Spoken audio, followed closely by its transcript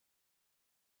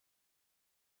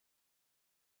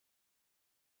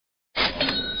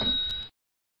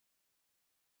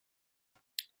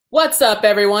What's up,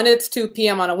 everyone? It's 2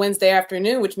 p.m. on a Wednesday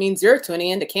afternoon, which means you're tuning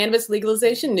in to Cannabis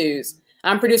Legalization News.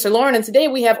 I'm producer Lauren, and today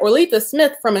we have Orletha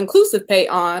Smith from Inclusive Pay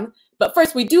on. But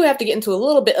first, we do have to get into a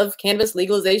little bit of cannabis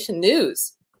legalization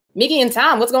news. Mickey and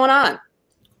Tom, what's going on?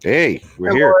 Hey,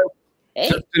 we're here.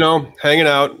 Hey. Just, hanging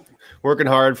out, working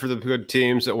hard for the good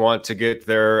teams that want to get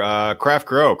their craft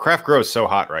grow. Craft grow is so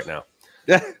hot right now.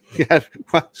 Yeah.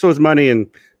 So is money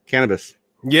in cannabis.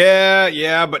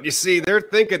 Yeah, but you see, they're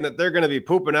thinking that they're going to be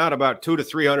pooping out about 200 to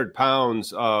 300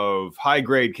 pounds of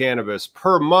high-grade cannabis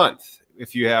per month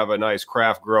if you have a nice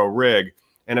craft grow rig.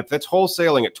 And if that's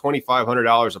wholesaling at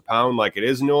 $2,500 a pound like it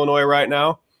is in Illinois right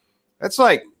now, that's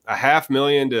like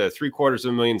 $500,000 to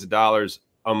 $750,000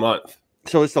 a month.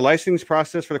 So it's the licensing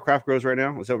process for the craft grows right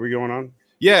now? Is that what we're going on?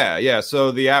 Yeah. So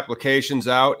the application's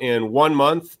out in 1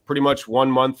 month, pretty much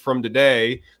 1 month from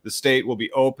today. The state will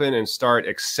be open and start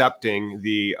accepting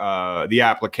the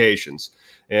applications.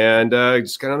 And I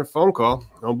just got on a phone call.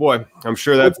 Oh boy, I'm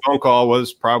sure that phone call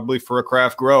was probably for a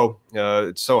craft grow.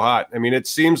 It's so hot. I mean, it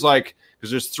seems like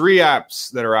because there's 3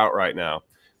 apps that are out right now: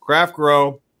 craft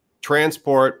grow,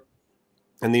 transport,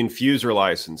 and the infuser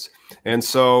license. And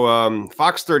so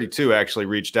Fox 32 actually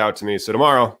reached out to me. So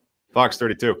tomorrow, Fox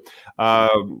 32.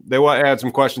 They want to add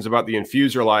some questions about the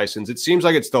infuser license. It seems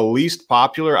like it's the least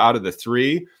popular out of the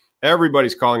 3.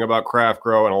 Everybody's calling about craft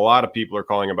grow, and a lot of people are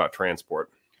calling about transport.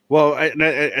 Well,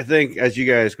 I think as you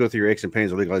guys go through your aches and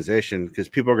pains of legalization, because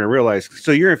people are going to realize,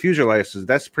 so your infuser license,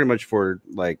 that's pretty much for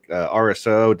like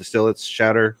RSO, distillates,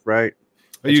 shatter, right?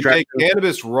 You take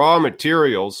cannabis raw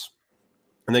materials,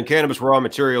 and then cannabis raw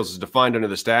materials is defined under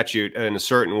the statute in a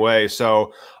certain way.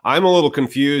 So I'm a little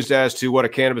confused as to what a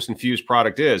cannabis infused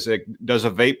product is. Does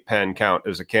a vape pen count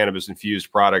as a cannabis infused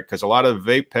product? Because a lot of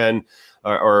vape pen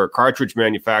or cartridge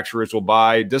manufacturers will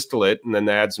buy distillate and then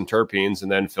add some terpenes and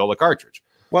then fill the cartridge.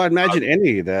 Well, I'd imagine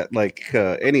any of that, like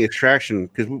any extraction,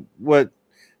 because what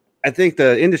I think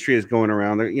the industry is going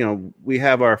around, we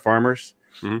have our farmers,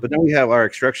 but then we have our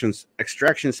extraction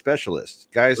specialists,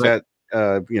 guys that,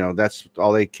 that's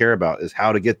all they care about is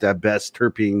how to get that best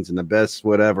terpenes and the best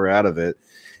whatever out of it.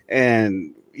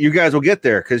 And you guys will get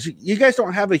there because you guys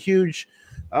don't have a huge,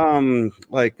 again,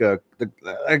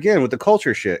 with the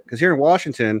culture shit. Because here in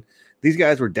Washington, these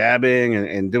guys were dabbing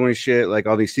and doing shit like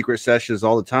all these secret sessions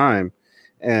all the time.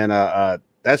 And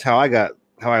that's how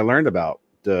I learned about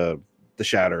the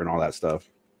shatter and all that stuff.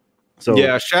 So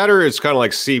yeah, shatter is kind of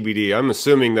like CBD. I'm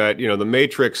assuming that, the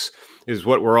Matrix is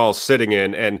what we're all sitting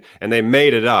in, and they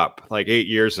made it up like 8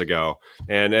 years ago,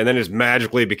 and then it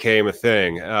magically became a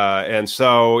thing. And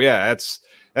so, yeah,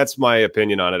 that's my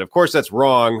opinion on it. Of course, that's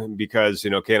wrong because,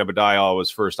 cannabidiol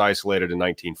was first isolated in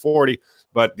 1940.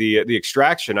 But the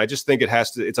extraction, I just think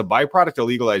it's a byproduct of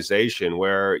legalization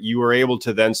where you were able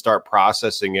to then start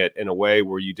processing it in a way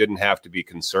where you didn't have to be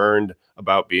concerned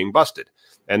about being busted.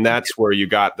 And that's where you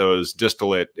got those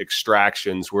distillate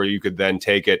extractions where you could then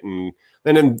take it and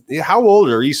then how old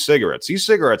are e-cigarettes?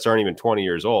 E-cigarettes aren't even 20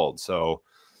 years old. So,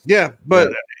 yeah,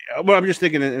 but well, I'm just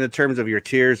thinking in the terms of your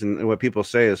tiers and what people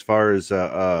say as far as,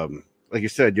 like you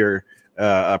said, your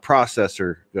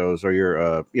processor goes or your,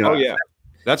 Oh, yeah.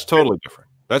 That's totally different.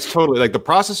 That's totally like the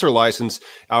processor license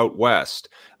out west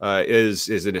is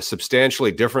a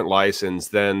substantially different license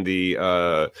than the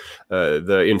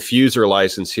infuser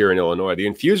license here in Illinois. The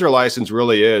infuser license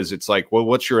really is. It's like, well,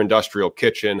 what's your industrial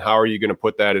kitchen? How are you going to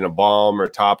put that in a balm or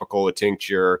topical, a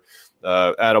tincture,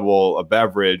 edible, a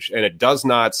beverage? And it does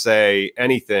not say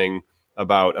anything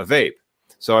about a vape.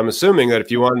 So I'm assuming that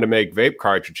if you wanted to make vape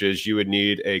cartridges, you would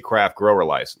need a craft grower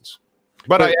license.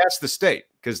 But I asked the state.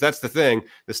 Because that's the thing.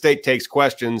 The state takes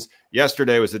questions.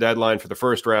 Yesterday was the deadline for the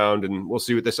first round, and we'll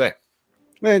see what they say.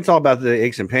 Man, it's all about the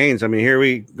aches and pains. I mean, here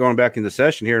we going back into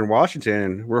session here in Washington,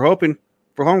 and we're hoping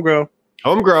for home grow.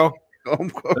 Home grow.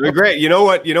 That'd be great. You know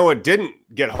what didn't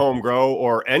get home grow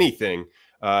or anything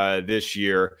this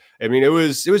year? I mean, it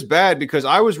was bad because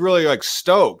I was really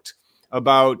stoked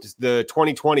about the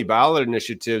 2020 ballot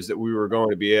initiatives that we were going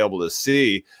to be able to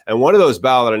see. And one of those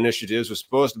ballot initiatives was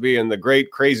supposed to be in the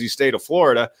great, crazy state of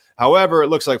Florida. However, it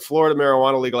looks like Florida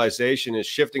marijuana legalization is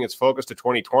shifting its focus to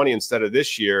 2020 instead of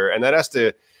this year. And that has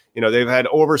to, they've had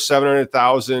over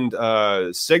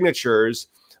 700,000 signatures,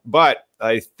 but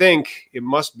I think it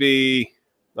must be,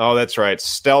 oh, that's right,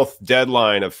 stealth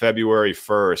deadline of February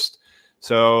 1st.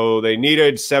 So they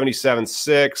needed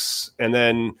 77.6, and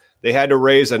then they had to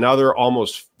raise another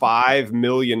almost $5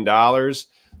 million.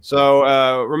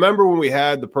 So remember when we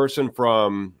had the person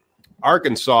from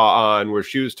Arkansas on, where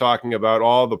she was talking about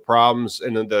all the problems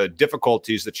and the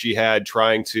difficulties that she had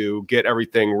trying to get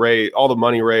everything raised, all the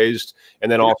money raised,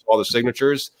 and then also all the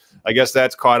signatures. I guess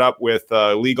that's caught up with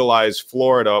Legalize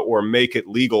Florida or Make It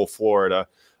Legal Florida,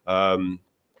 and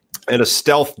a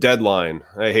stealth deadline.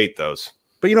 I hate those.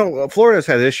 But, Florida's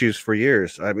had issues for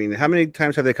years. I mean, how many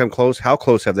times have they come close? How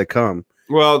close have they come?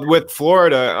 Well, with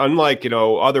Florida, unlike,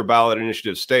 other ballot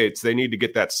initiative states, they need to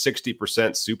get that 60%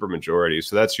 supermajority.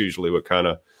 So that's usually what kind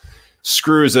of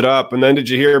screws it up. And then did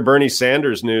you hear Bernie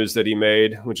Sanders news that he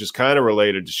made, which is kind of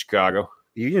related to Chicago?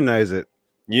 Unionize it.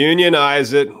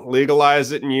 Unionize it,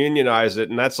 legalize it, and unionize it.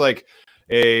 And that's like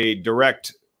a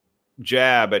direct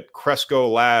jab at Cresco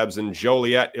Labs in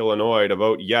Joliet, Illinois, to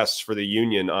vote yes for the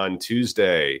union on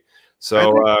Tuesday.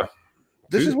 So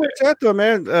this is where it's at, though,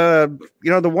 man.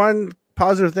 The one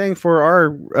positive thing for our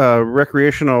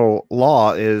recreational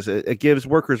law is it gives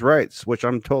workers rights, which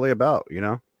I'm totally about,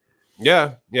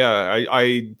 Yeah.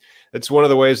 I it's one of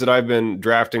the ways that I've been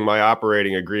drafting my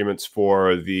operating agreements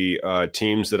for the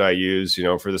teams that I use,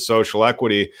 for the social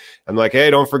equity. I'm like, hey,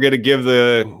 don't forget to give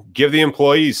the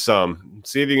employees some.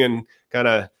 See if you can kind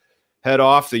of head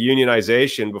off the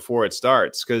unionization before it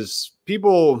starts, because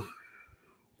people,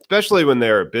 especially when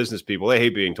they're business people, they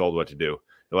hate being told what to do.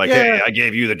 They're like, hey, I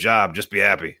gave you the job. Just be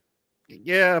happy.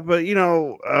 Yeah, but,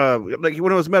 like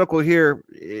when it was medical here,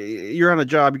 you're on a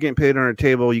job, you're getting paid on a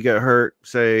table, you get hurt,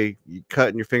 say you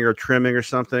cutting your finger trimming or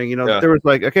something. There was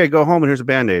like, okay, go home and here's a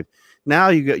Band-Aid. Now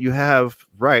you have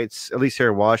rights, at least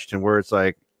here in Washington, where it's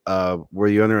like, were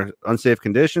you under unsafe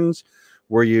conditions?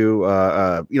 Were you,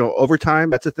 overtime?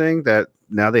 That's a thing that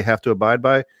now they have to abide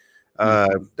by.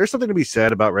 There's something to be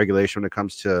said about regulation when it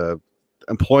comes to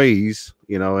employees,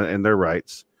 and their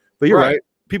rights. But you're right.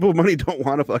 People with money don't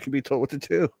want to fucking be told what to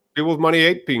do. People with money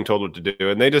hate being told what to do,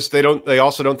 and they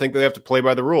also don't think they have to play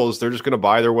by the rules. They're just going to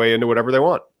buy their way into whatever they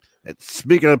want.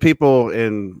 Speaking of people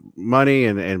and money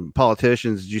and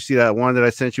politicians, did you see that one that I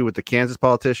sent you with the Kansas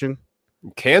politician?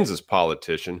 Kansas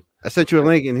politician. I sent you a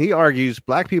link, and he argues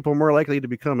black people are more likely to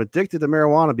become addicted to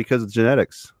marijuana because of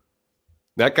genetics.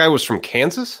 That guy was from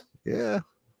Kansas? Yeah.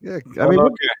 Okay.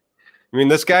 You mean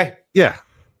this guy? Yeah.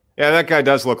 Yeah, that guy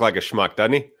does look like a schmuck,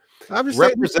 doesn't he?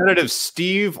 Representative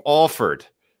Steve Alford.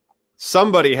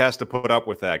 Somebody has to put up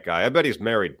with that guy. I bet he's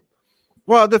married.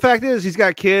 Well, the fact is he's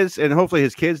got kids, and hopefully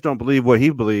his kids don't believe what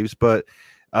he believes. But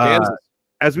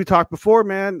as we talked before,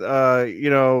 man,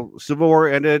 Civil War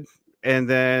ended, and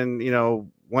then,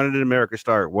 when did America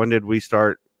start? When did we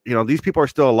start? These people are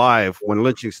still alive when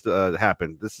lynching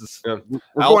happened. This is we're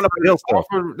going up a hill still.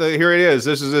 Here it is.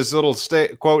 This is this little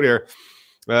quote here.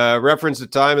 Reference a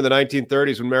time in the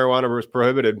 1930s when marijuana was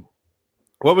prohibited.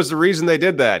 What was the reason they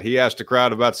did that? He asked a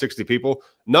crowd of about 60 people,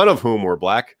 none of whom were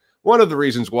black. One of the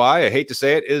reasons why, I hate to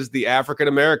say it, is the African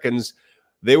Americans.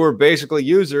 They were basically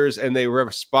users, and they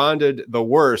responded the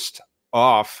worst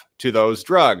off to those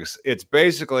drugs. It's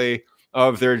basically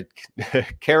of their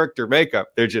character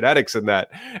makeup, their genetics in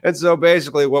that. And so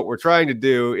basically what we're trying to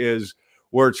do is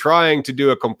we're trying to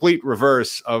do a complete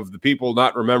reverse of the people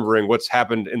not remembering what's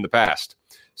happened in the past.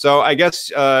 So I guess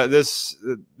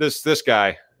this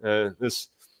guy, this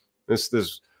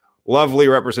lovely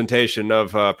representation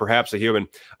of perhaps a human,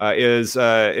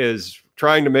 is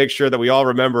trying to make sure that we all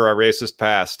remember our racist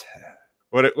past.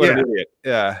 What an idiot!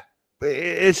 Yeah,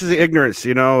 it's just the ignorance,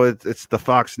 It's the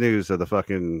Fox News of the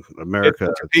fucking America.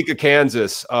 It's Topeka,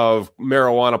 Kansas of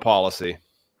marijuana policy.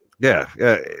 Yeah.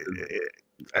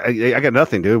 I got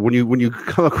nothing, dude. When you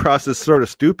come across this sort of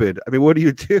stupid, what do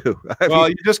you do?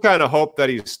 You just kind of hope that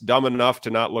he's dumb enough to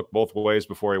not look both ways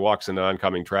before he walks into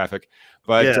oncoming traffic.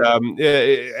 But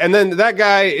and then that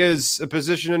guy is a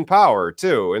position in power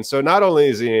too, and so not only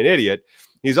is he an idiot,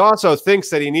 he's also thinks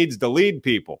that he needs to lead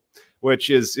people, which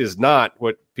is not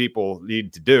what people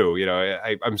need to do.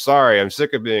 I'm sorry, I'm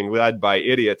sick of being led by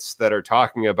idiots that are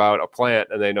talking about a plant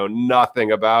and they know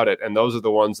nothing about it, and those are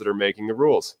the ones that are making the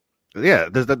rules. Yeah,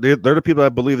 they're the people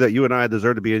that believe that you and I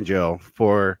deserve to be in jail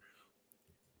for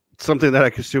something that I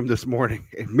consumed this morning.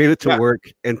 I made it to work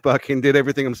and fucking did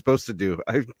everything I'm supposed to do.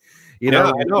 I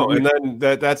know. And then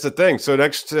that's the thing. So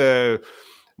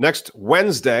next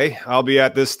Wednesday, I'll be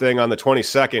at this thing on the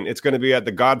 22nd. It's going to be at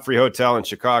the Godfrey Hotel in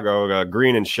Chicago,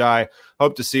 Green and Shy.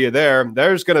 Hope to see you there.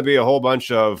 There's going to be a whole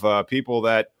bunch of people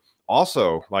that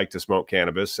also like to smoke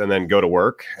cannabis and then go to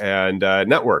work and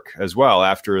network as well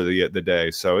after the day.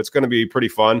 So it's going to be pretty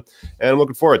fun, and I'm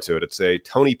looking forward to it. It's a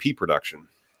Tony P production.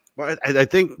 Well, I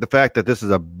think the fact that this is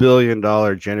 $1 billion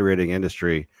generating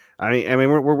industry. I mean,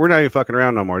 we're not even fucking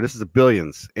around no more. This is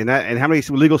billions. And how many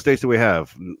legal states do we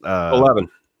have? 11.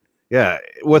 Yeah,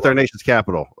 with our nation's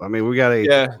capital. I mean, we got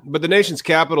but the nation's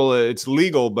capital, it's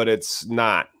legal, but it's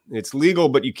not. It's legal,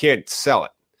 but you can't sell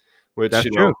it. Which that's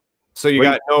true. So you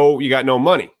got no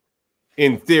money.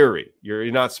 In theory,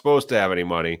 you're not supposed to have any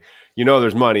money.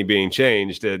 There's money being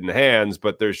changed in the hands,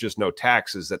 but there's just no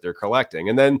taxes that they're collecting.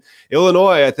 And then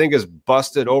Illinois, I think, has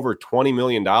busted over $20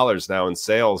 million now in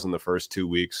sales in the first 2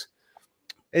 weeks.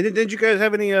 And did you guys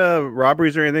have any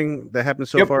robberies or anything that happened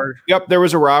so far? Yep, there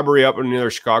was a robbery up in the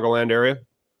Chicagoland area.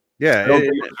 Yeah, I don't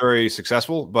think it was very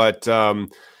successful, but that's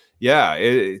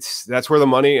where the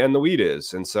money and the weed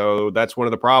is. And so that's one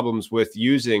of the problems with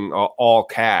using all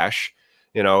cash.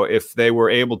 If they were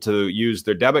able to use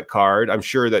their debit card, I'm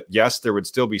sure that, yes, there would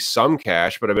still be some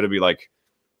cash, but I bet it'd be like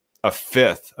a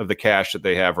fifth of the cash that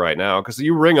they have right now. Because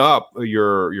you ring up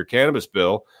your cannabis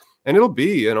bill and it'll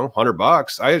be,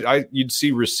 $100. You'd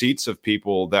see receipts of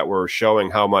people that were showing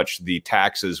how much the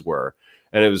taxes were.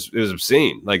 And it was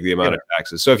obscene, like the amount of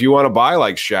taxes. So if you want to buy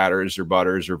like shatters or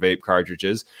butters or vape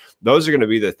cartridges, those are going to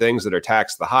be the things that are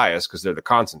taxed the highest because they're the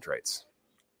concentrates.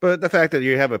 But the fact that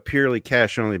you have a purely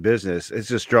cash only business is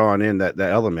just drawing in that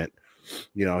element.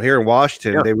 Here in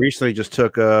Washington, they recently just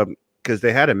took because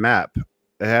they had a map.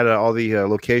 They had all the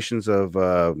locations of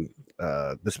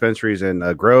dispensaries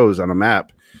and grows on a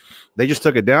map. They just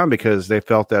took it down because they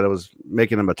felt that it was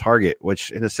making them a target, which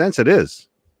in a sense it is,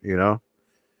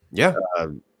 Yeah.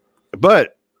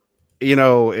 But,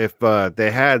 if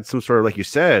they had some sort of, like you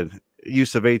said,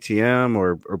 use of ATM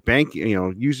or bank,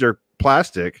 use their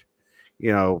plastic,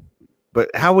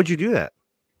 but how would you do that?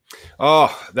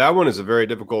 Oh, that one is a very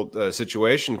difficult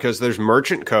situation because there's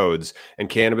merchant codes and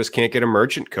cannabis can't get a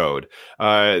merchant code.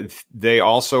 They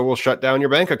also will shut down your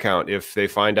bank account if they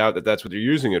find out that that's what you're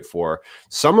using it for.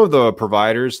 Some of the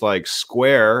providers like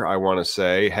Square, I want to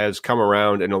say, has come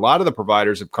around, and a lot of the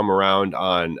providers have come around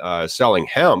on selling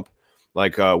hemp.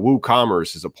 Like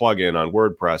WooCommerce is a plugin on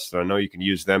WordPress, and I know you can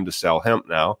use them to sell hemp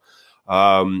now.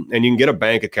 And you can get a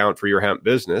bank account for your hemp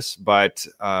business, but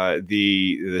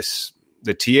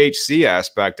the THC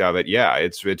aspect of it,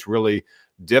 it's really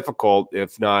difficult,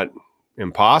 if not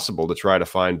impossible, to try to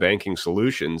find banking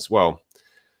solutions. Well,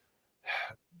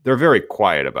 they're very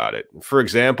quiet about it. For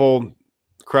example,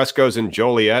 Cresco's in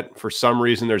Joliet. For some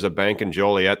reason, there's a bank in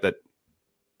Joliet that,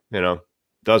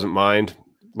 doesn't mind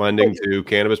lending to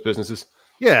cannabis businesses.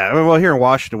 Yeah, well, here in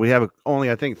Washington, we have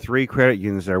only, I think, 3 credit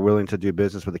unions that are willing to do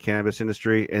business with the cannabis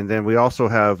industry. And then we also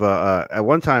have, at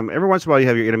one time, every once in a while, you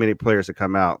have your intermediate players that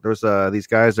come out. There's these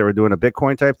guys that were doing a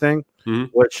Bitcoin type thing,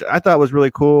 which I thought was really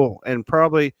cool. And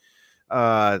probably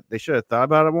they should have thought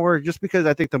about it more, just because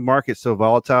I think the market's so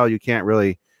volatile. You can't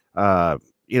really,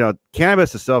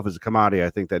 cannabis itself is a commodity.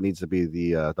 I think that needs to be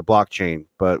the blockchain.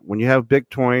 But when you have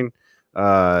Bitcoin,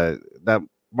 that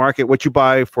market, what you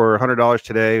buy for $100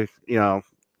 today,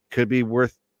 could be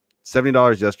worth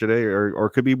 $70 yesterday, or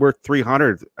could be worth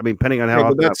 $300. I mean, depending on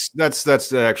how.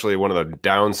 That's actually one of the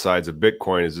downsides of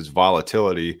Bitcoin is its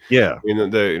volatility. Yeah, I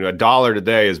mean, a dollar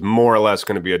today is more or less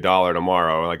going to be $1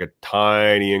 tomorrow, like a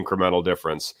tiny incremental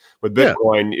difference. With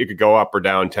Bitcoin, it could go up or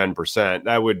down 10%.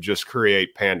 That would just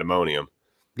create pandemonium.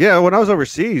 Yeah, when I was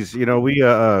overseas, we when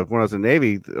I was in the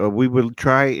Navy, we would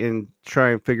try and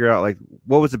figure out like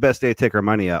what was the best day to take our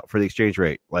money out for the exchange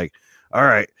rate. Like, all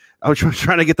right, I was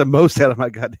trying to get the most out of my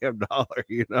goddamn dollar,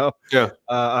 Yeah.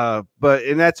 But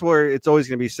that's where it's always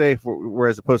going to be safe,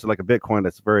 whereas opposed to like a Bitcoin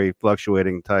that's very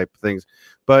fluctuating type things.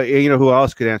 But who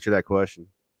else could answer that question?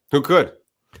 Who could?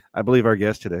 I believe our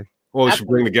guest today. Well, we should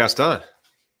bring the guest on.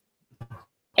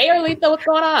 Hey, Arlita, what's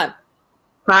going on?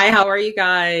 Hi, how are you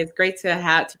guys? Great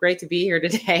to be here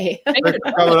today. Thanks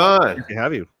for coming on. Good to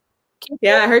have you.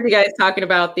 Yeah, I heard you guys talking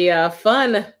about the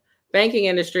fun banking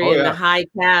industry and the high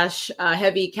cash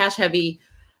heavy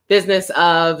business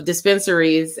of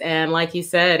dispensaries. And like you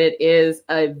said, it is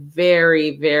a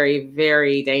very, very,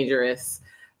 very dangerous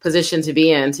position to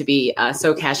be in, to be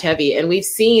so cash heavy. And we've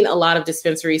seen a lot of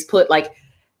dispensaries put like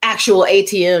actual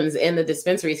ATMs in the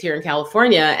dispensaries here in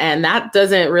California. And that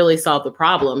doesn't really solve the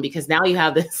problem, because now you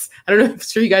have this, I don't know, I'm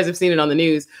sure you guys have seen it on the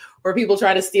news, where people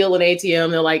try to steal an ATM.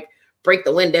 They'll like break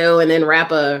the window and then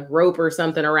wrap a rope or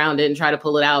something around it and try to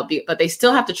pull it out. But they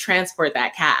still have to transport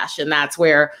that cash. And that's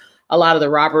where a lot of the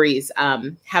robberies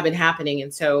have been happening.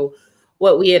 And so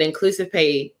what we at Inclusive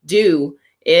Pay do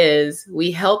is we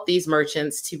help these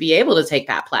merchants to be able to take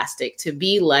that plastic, to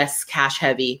be less cash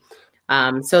heavy,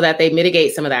 so that they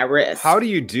mitigate some of that risk. How do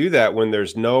you do that when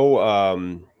there's no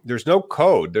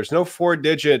code? There's no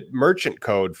 4-digit merchant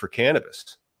code for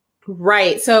cannabis.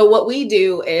 Right. So what we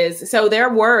do is, so there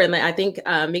were, and I think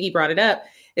Miggy brought it up,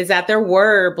 is that there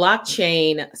were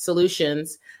blockchain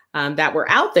solutions that were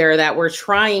out there that were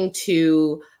trying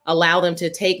to allow them to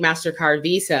take MasterCard,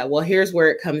 Visa. Well, here's where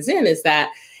it comes in, is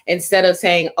that instead of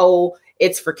saying, oh,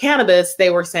 it's for cannabis, they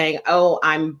were saying, oh,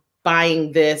 I'm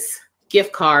buying this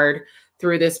gift card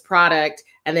through this product,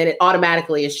 and then it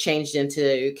automatically is changed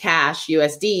into cash,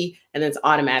 USD, and then it's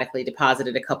automatically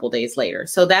deposited a couple days later.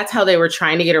 So that's how they were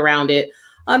trying to get around it.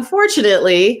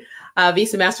 Unfortunately,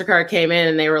 Visa, MasterCard came in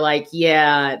and they were like,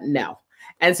 yeah, no.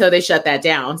 And so they shut that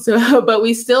down. So, but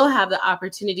we still have the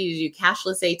opportunity to do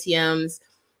cashless ATMs,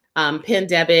 PIN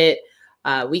debit.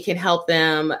 We can help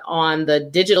them on the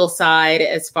digital side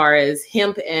as far as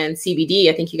hemp and CBD.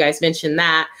 I think you guys mentioned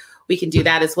that. We can do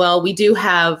that as well. We do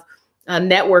have a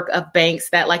network of banks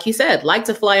that, like you said, like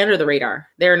to fly under the radar.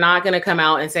 They're not going to come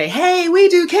out and say, hey, we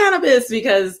do cannabis,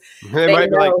 because they might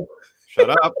be like, shut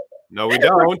up. No, we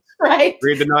don't. Right.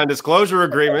 Read the non-disclosure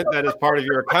agreement that is part of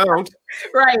your account.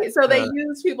 Right. So they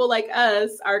use people like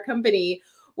us, our company,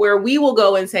 where we will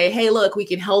go and say, hey, look, we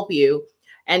can help you.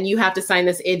 And you have to sign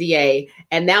this NDA.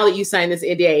 And now that you sign this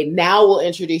NDA, now we'll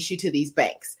introduce you to these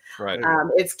banks. Right.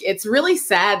 It's really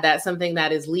sad that something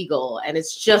that is legal and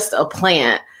it's just a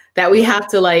plant that we have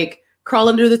to like crawl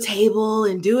under the table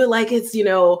and do it like it's, you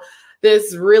know,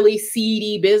 this really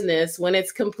seedy business when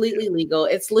it's completely legal.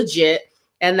 It's legit.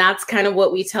 And that's kind of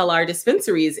what we tell our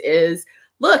dispensaries is,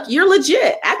 look, you're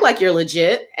legit, act like you're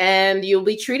legit, and you'll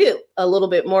be treated a little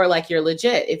bit more like you're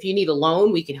legit. If you need a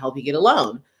loan, we can help you get a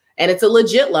loan. And it's a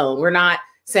legit loan. We're not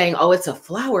saying, oh, it's a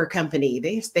flower company.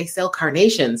 They sell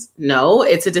carnations. No,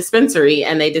 it's a dispensary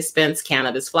and they dispense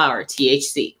cannabis flower,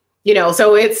 THC. You know,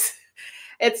 so it's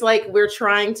like we're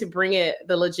trying to bring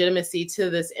the legitimacy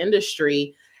to this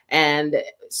industry, and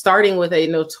starting with a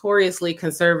notoriously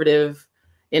conservative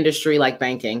industry like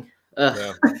banking.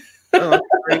 Yeah.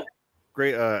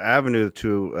 Great avenue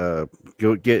to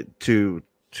get into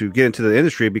the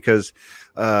industry, because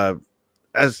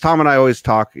as Tom and I always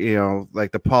talk, you know,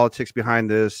 like the politics behind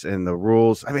this and the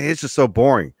rules. I mean, it's just so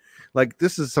boring. Like,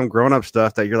 this is some grown-up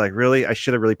stuff that you're like, really? I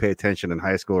should have really paid attention in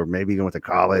high school, or maybe even went to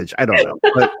college. I don't know.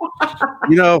 But,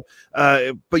 you know,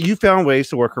 but you found ways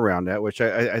to work around that, which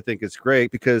I think is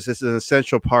great, because it's an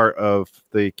essential part of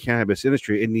the cannabis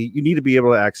industry. And you need to be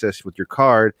able to access with your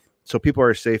card so people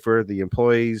are safer, the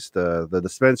employees, the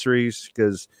dispensaries,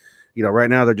 because, you know, right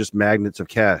now they're just magnets of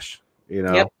cash, you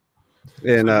know. Yep.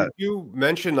 And so you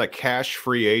mentioned like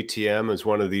cash-free ATM as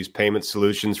one of these payment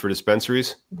solutions for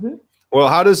dispensaries. Mm-hmm. Well,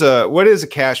 what is a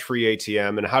cash-free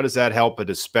ATM, and how does that help a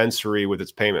dispensary with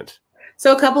its payment?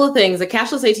 So a couple of things. A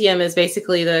cashless ATM is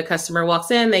basically the customer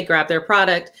walks in, they grab their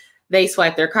product, they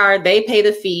swipe their card, they pay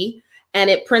the fee, and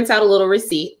it prints out a little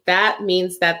receipt. That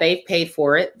means that they've paid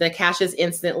for it. The cash is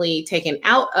instantly taken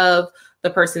out of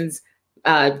the person's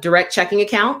direct checking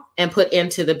account and put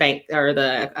into the bank or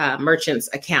the merchant's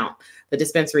account, the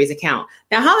dispensary's account.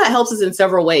 Now, how that helps is in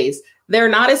several ways. They're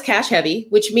not as cash heavy,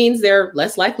 which means they're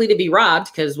less likely to be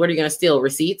robbed, because what are you going to steal?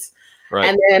 Receipts. Right.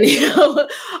 And then, you know,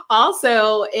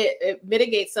 also it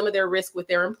mitigates some of their risk with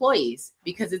their employees,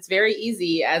 because it's very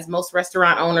easy, as most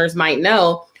restaurant owners might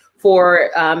know,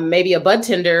 for maybe a bud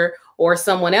tender or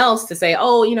someone else to say,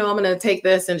 oh, you know, I'm going to take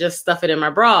this and just stuff it in my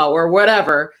bra or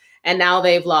whatever. And now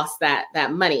they've lost that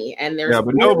money. And there's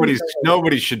but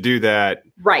nobody should do that.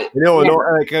 Right. You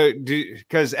know,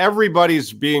 because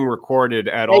everybody's being recorded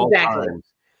at all times.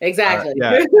 Exactly.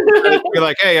 You're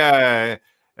like, hey,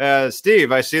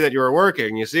 Steve, I see that you were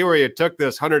working. You see where you took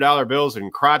this $100 bills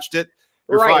and crotched it?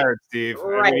 You're fired, Steve.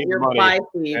 Right. You're fired,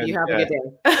 Steve. And you have a good day.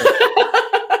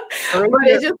 But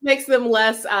it just makes them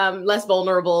less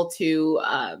vulnerable to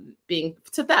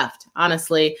theft,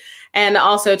 honestly, and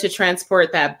also to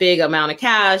transport that big amount of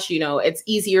cash. You know, it's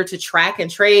easier to track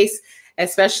and trace,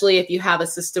 especially if you have a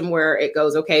system where it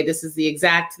goes, okay, this is the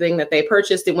exact thing that they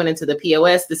purchased. It went into the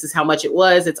POS. This is how much it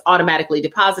was. It's automatically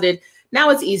deposited. Now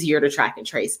it's easier to track and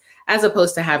trace, as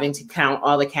opposed to having to count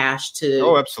all the cash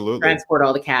to transport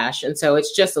all the cash. And so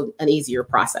it's just an easier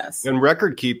process. And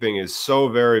record keeping is so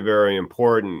very, very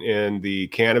important in the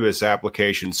cannabis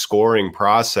application scoring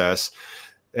process.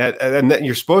 And that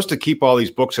you're supposed to keep all these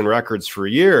books and records for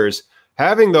years.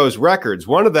 Having those records,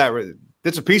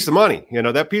 it's a piece of money. You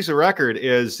know, that piece of record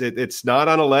it's not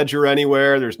on a ledger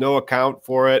anywhere. There's no account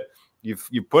for it.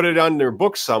 You put it on their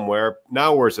books somewhere.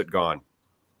 Now where's it gone?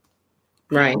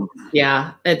 Right.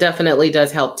 Yeah, it definitely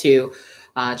does help to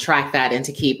track that and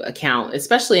to keep account,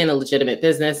 especially in a legitimate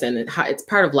business. And it's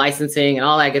part of licensing and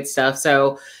all that good stuff.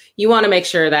 So you want to make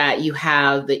sure that you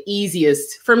have the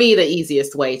easiest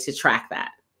way to track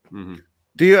that. Mm-hmm.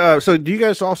 Do you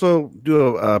guys also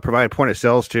provide point of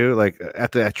sales too, like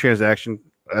at that transaction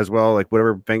as well, like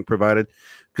whatever bank provided?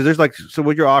 because there's like, so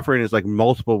what you're offering is like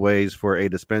multiple ways for a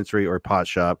dispensary or pot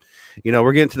shop.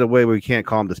 We're getting to the way where we can't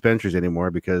call them dispensaries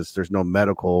anymore because there's no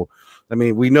medical. I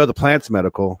mean, we know the plant's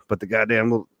medical, but the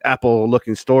goddamn Apple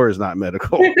looking store is not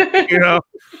medical,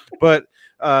 but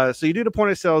so you do the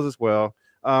point of sales as well.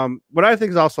 What I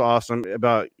think is also awesome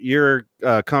about your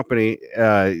company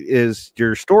is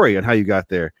your story and how you got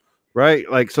there. Right,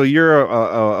 like, so you're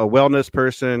a wellness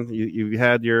person. You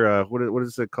had your what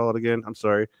is it called again? I'm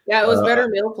sorry. Yeah, it was Better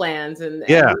Meal Plans, and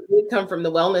we come from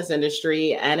the wellness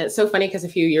industry. And it's so funny because a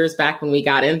few years back when we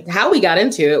got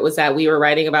into it was that we were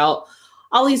writing about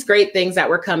all these great things that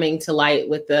were coming to light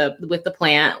with the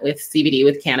plant, with CBD,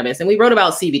 with cannabis, and we wrote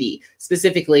about CBD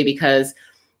specifically because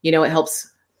it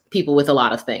helps people with a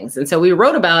lot of things. And so we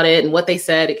wrote about it and what they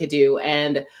said it could do.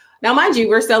 And now, mind you,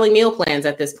 we're selling meal plans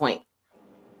at this point.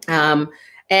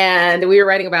 And we were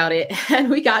writing about it and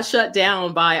we got shut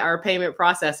down by our payment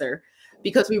processor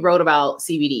because we wrote about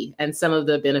CBD and some of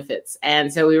the benefits.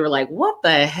 And so we were like, what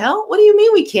the hell? What do you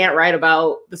mean we can't write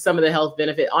about some of the health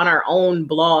benefit on our own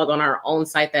blog, on our own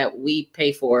site that we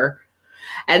pay for?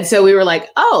 And so we were like,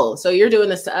 oh, so you're doing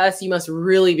this to us. You must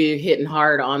really be hitting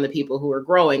hard on the people who are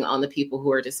growing, on the people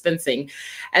who are dispensing.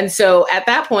 And so at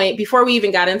that point, before we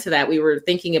even got into that, we were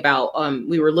thinking about,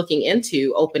 we were looking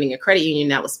into opening a credit union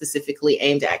that was specifically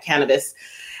aimed at cannabis.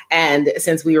 And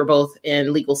since we were both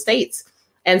in legal states.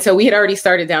 And so we had already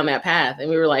started down that path and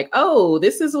we were like, oh,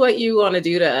 this is what you want to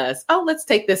do to us. Oh, let's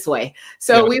take this way.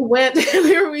 So we went,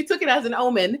 we took it as an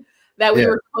omen that we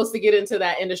were supposed to get into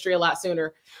that industry a lot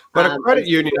sooner. But a credit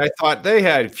union, I thought they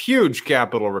had huge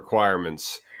capital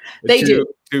requirements. They do.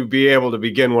 To be able to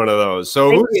begin one of those. So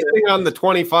who's sitting on the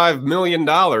 $25 million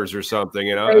or something?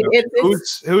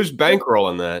 Who's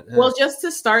bankrolling that? Well, just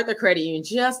to start the credit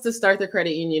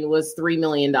union was $3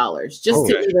 million. Just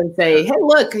to even say, hey,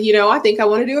 look, I think I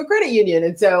want to do a credit union.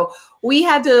 And so we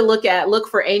had to look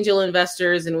for angel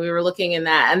investors, and we were looking in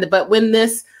that. But when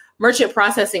this merchant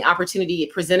processing opportunity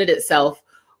presented itself,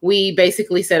 we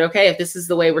basically said, okay, if this is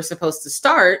the way we're supposed to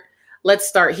start, let's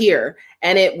start here.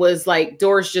 And it was like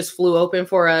doors just flew open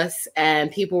for us, and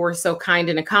people were so kind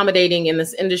and accommodating in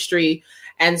this industry.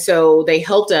 And so they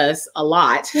helped us a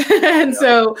lot. And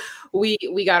so we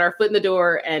got our foot in the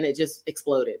door and it just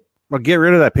exploded. Well, get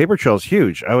rid of that paper trail is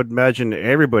huge. I would imagine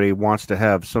everybody wants to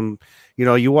have some,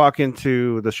 you walk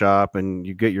into the shop and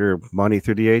you get your money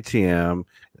through the ATM.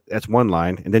 That's one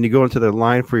line. And then you go into the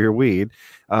line for your weed.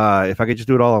 If I could just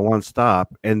do it all at one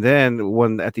stop. And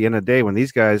then at the end of the day, when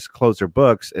these guys close their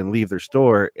books and leave their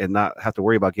store and not have to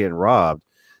worry about getting robbed,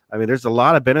 I mean, there's a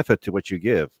lot of benefit to what you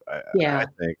give. I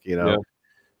think,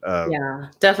 yeah,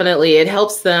 definitely. It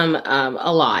helps them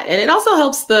a lot. And it also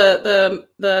helps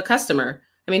the customer.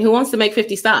 I mean, who wants to make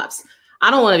 50 stops? I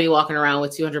don't want to be walking around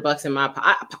with $200 in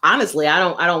my honestly, I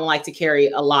don't like to carry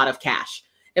a lot of cash.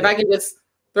 If I can just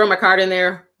throw my card in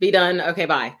there, be done. Okay,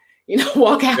 bye.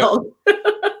 Walk out.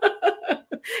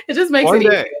 It just makes it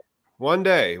easier. One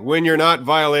day when you're not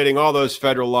violating all those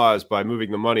federal laws by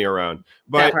moving the money around.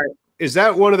 But is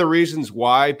that one of the reasons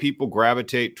why people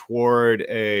gravitate toward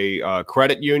a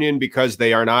credit union? Because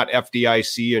they are not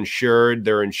FDIC insured.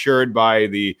 They're insured by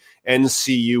the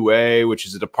NCUA, which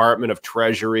is a Department of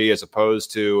Treasury, as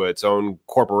opposed to its own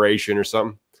corporation or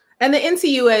something. And the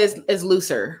NCUA is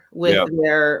looser with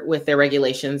their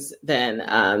regulations than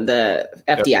the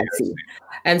FDIC.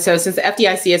 And so since the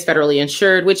FDIC is federally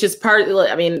insured, which is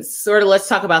let's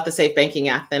talk about the Safe Banking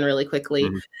Act then really quickly,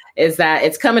 is that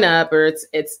it's coming up, or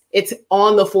it's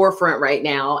on the forefront right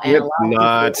now. And a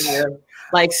lot of people are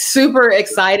like super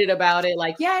excited about it.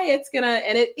 Like, yay,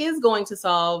 it is going to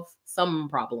solve some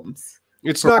problems.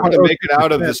 It's not going to make it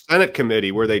out of the Senate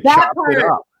committee where they chop it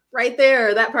up. Right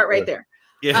there, that part right there.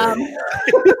 Yeah.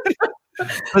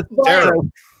 But,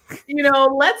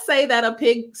 let's say that a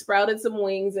pig sprouted some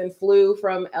wings and flew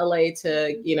from LA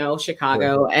to,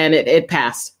 Chicago, and it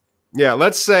passed. Yeah.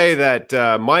 Let's say that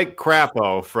Mike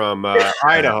Crapo from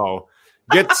Idaho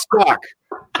gets stuck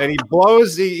and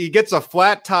he gets a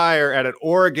flat tire at an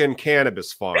Oregon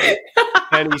cannabis farm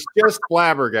and he's just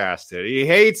flabbergasted. He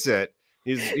hates it.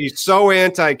 He's so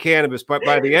anti-cannabis, but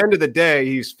by the end of the day,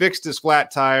 he's fixed his flat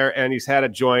tire and he's had a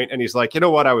joint and he's like, you know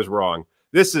what? I was wrong.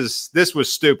 This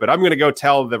was stupid. I'm going to go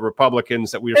tell the Republicans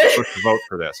that we were supposed to vote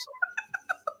for this.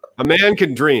 A man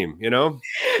can dream, Damn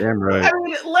right. I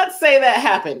mean, let's say that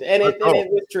happened and it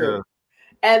was true.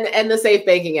 Yeah. And the Safe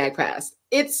Banking Act passed.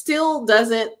 It still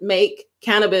doesn't make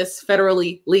cannabis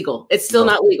federally legal. It's still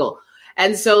not legal.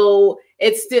 And so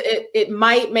it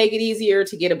might make it easier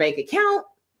to get a bank account.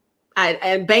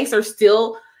 And banks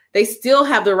still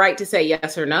have the right to say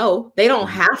yes or no. They don't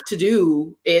have to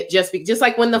do it just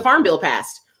like when the Farm Bill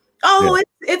passed. Oh,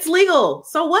 it's legal.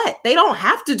 So what? They don't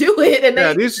have to do it. And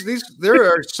there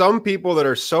are some people that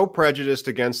are so prejudiced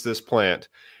against this plant.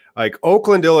 Like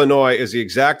Oakland, Illinois is the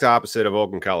exact opposite of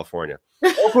Oakland, California.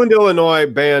 Oakland, Illinois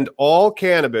banned all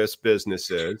cannabis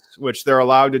businesses, which they're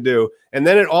allowed to do. And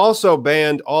then it also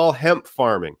banned all hemp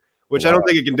farming, which I don't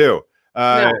think it can do.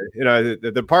 No.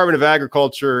 The Department of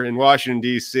Agriculture in Washington,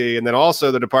 D.C., and then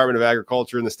also the Department of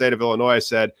Agriculture in the state of Illinois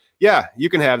said, yeah, you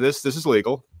can have this. This is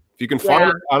legal. If you can farm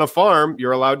it on a farm,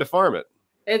 you're allowed to farm it.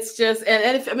 It's just,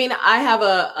 I have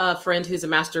a friend who's a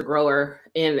master grower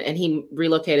and he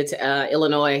relocated to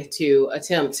Illinois to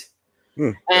attempt.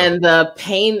 And the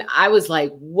pain, I was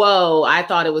like, whoa, I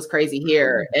thought it was crazy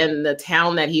here. And the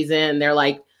town that he's in, they're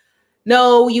like,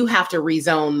 no, you have to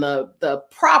rezone the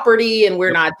property and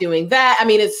we're not doing that. I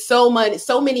mean, it's so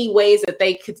many ways that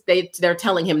they're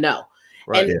telling him no.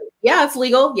 Right. And it's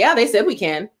legal. Yeah, they said we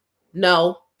can.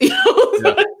 No.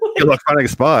 Good luck finding a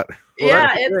spot. We're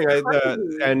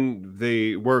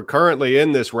currently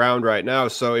in this round right now.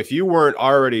 So if you weren't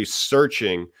already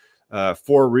searching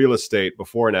for real estate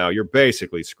before now, you're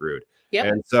basically screwed. Yep.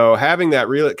 And so having that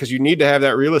because you need to have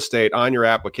that real estate on your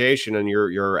application, and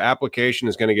your application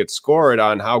is going to get scored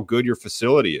on how good your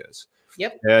facility is.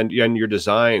 Yep. And your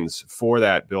designs for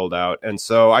that build out. And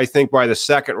so I think by the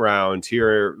second round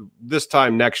here, this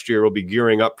time next year, we'll be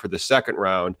gearing up for the second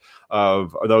round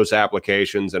of those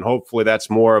applications. And hopefully that's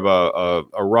more of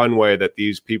a runway that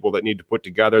these people that need to put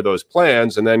together those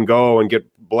plans and then go and get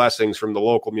blessings from the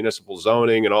local municipal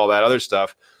zoning and all that other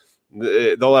stuff,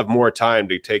 they'll have more time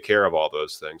to take care of all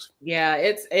those things. Yeah,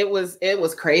 it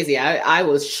was crazy. I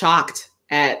was shocked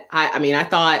at, I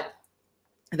thought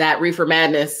that reefer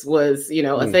madness was,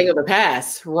 a thing of the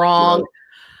past. Wrong.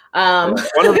 One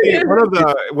of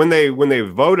the when they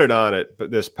voted on it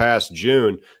this past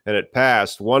June and it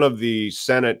passed, one of the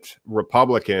Senate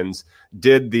Republicans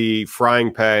did the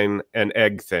frying pan and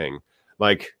egg thing,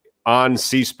 like on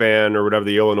C-SPAN or whatever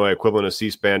the Illinois equivalent of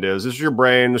C-SPAN is. This is your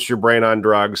brain on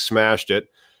drugs, smashed it.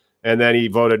 And then he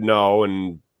voted no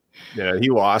and he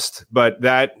lost. But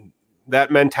that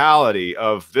mentality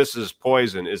of this is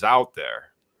poison is out there.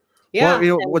 Yeah.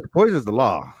 Well, what poison is the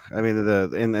law. I mean,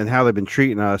 and how they've been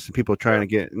treating us and people trying to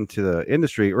get into the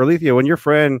industry. Or Alethea, when your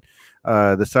friend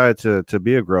decided to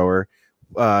be a grower,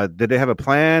 did they have a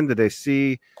plan? Did they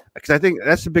see? Because I think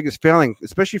that's the biggest failing,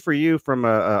 especially for you from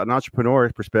an entrepreneur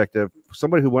perspective,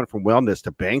 somebody who went from wellness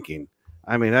to banking.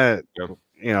 I mean,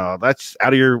 that's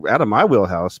out of my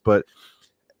wheelhouse. But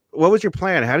what was your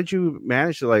plan? How did you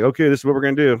manage to okay, this is what we're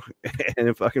going to do and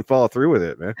if I can follow through with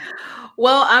it, man?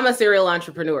 Well, I'm a serial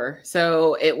entrepreneur,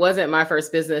 so it wasn't my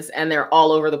first business and they're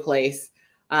all over the place.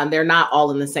 They're not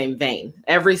all in the same vein.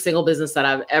 Every single business that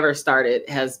I've ever started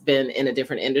has been in a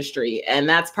different industry. And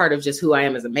that's part of just who I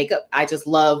am as a makeup. I just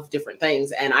love different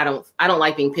things and I don't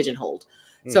like being pigeonholed.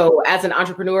 So as an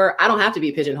entrepreneur, I don't have to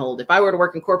be pigeonholed. If I were to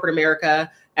work in corporate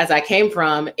America, as I came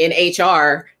from in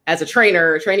HR, as a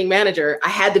training manager, I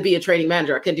had to be a training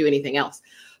manager. I couldn't do anything else.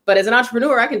 But as an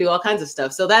entrepreneur, I can do all kinds of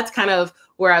stuff. So that's kind of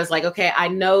where I was like, okay, I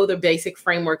know the basic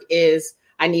framework is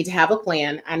I need to have a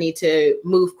plan. I need to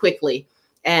move quickly.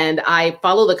 And I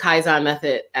follow the Kaizen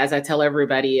method, as I tell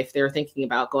everybody, if they're thinking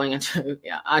about going into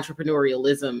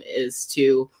entrepreneurialism, is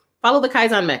to follow the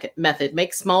Kaizen method,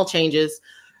 make small changes,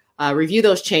 review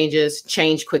those changes,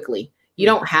 change quickly. You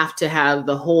don't have to have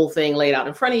the whole thing laid out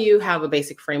in front of you, have a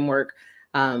basic framework,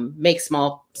 make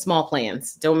small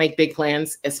plans. Don't make big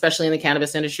plans, especially in the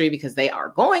cannabis industry, because they are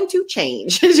going to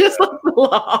change, just like the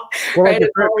law. Right?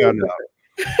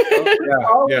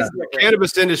 The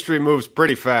cannabis industry moves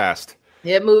pretty fast.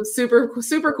 It moves super,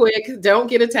 super quick. Don't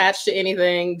get attached to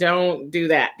anything. Don't do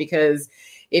that, because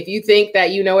if you think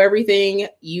that you know everything,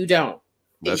 you don't.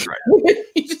 That's right.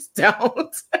 You just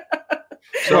don't.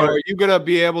 So are you going to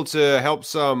be able to help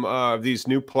some of these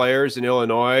new players in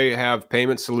Illinois have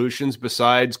payment solutions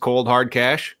besides cold hard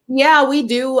cash? Yeah, we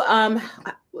do.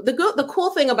 The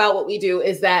cool thing about what we do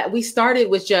is that we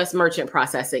started with just merchant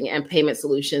processing and payment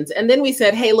solutions. And then we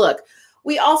said, hey, look,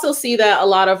 we also see that a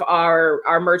lot of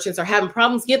our merchants are having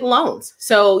problems getting loans.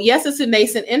 So yes, it's a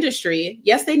nascent industry.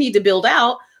 Yes, they need to build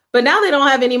out, but now they don't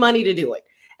have any money to do it.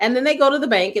 And then they go to the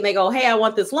bank and they go, hey, I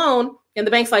want this loan. And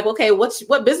the bank's like, okay,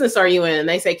 what business are you in? And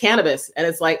they say cannabis. And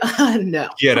it's like, no.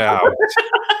 Get out.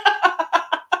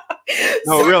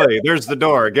 No, really, there's the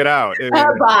door. Get out.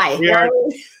 Bye.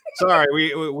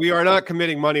 We are not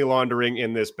committing money laundering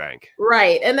in this bank.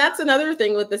 Right. And that's another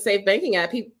thing with the Safe Banking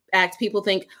Act. People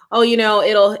think, oh,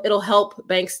 it'll help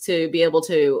banks to be able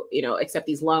to, accept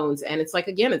these loans. And it's like,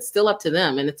 again, it's still up to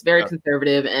them. And it's very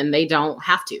conservative and they don't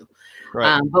have to.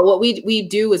 Right. But what we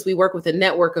do is we work with a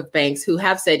network of banks who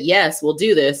have said, yes, we'll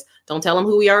do this. Don't tell them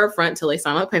who we are up front until they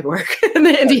sign up paperwork and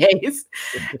the NDAs,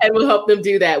 and we'll help them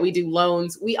do that. We do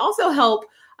loans. We also help,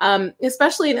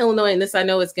 especially in Illinois, and this I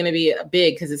know is going to be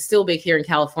big because it's still big here in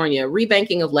California,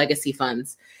 rebanking of legacy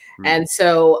funds. And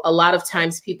so a lot of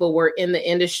times people were in the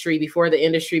industry before the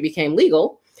industry became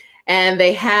legal, and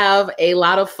they have a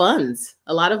lot of funds,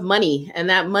 a lot of money. And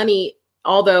that money,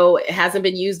 although it hasn't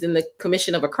been used in the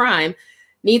commission of a crime,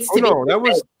 needs to be.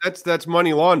 That's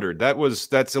money laundered.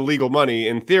 That's illegal money.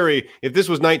 In theory, if this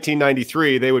was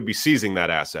 1993, they would be seizing that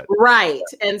asset. Right.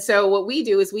 And so what we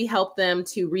do is we help them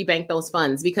to rebank those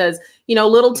funds because,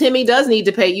 little Timmy does need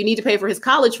to pay. You need to pay for his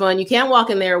college fund. You can't walk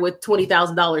in there with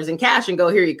 $20,000 in cash and go,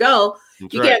 here you go.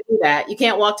 That's you right. Can't do that. You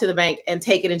can't walk to the bank and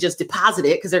take it and just deposit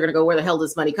it because they're going to go, where the hell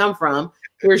does money come from?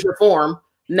 Here's your form.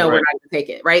 No, Right. we're not going to take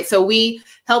it. Right. So we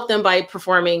help them by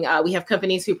performing. We have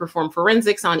companies who perform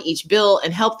forensics on each bill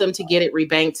and help them to get it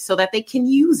rebanked so that they can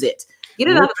use it. Get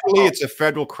it out of the vault. It's a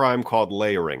federal crime called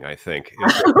layering, I think.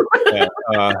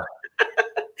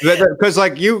 Because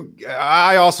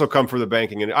I also come from the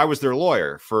banking, and I was their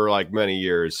lawyer for like many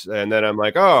years, and then I'm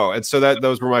like, and so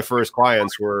those were my first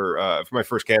clients for my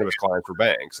first cannabis client for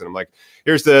banks, and I'm like,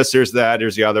 here's this, here's that,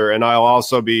 here's the other, and I'll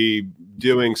also be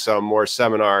doing some more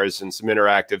seminars and some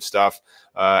interactive stuff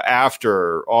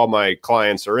after all my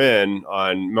clients are in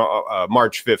on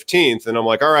March 15th, and I'm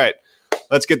like, all right,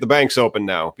 let's get the banks open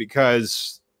now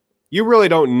because you really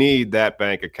don't need that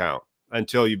bank account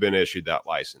until you've been issued that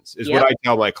license is what I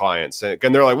tell my clients. And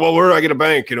they're like, well, where do I get a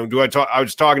bank? Do I talk? I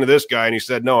was talking to this guy and he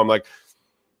said, no. I'm like,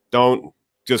 don't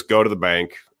just go to the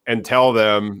bank and tell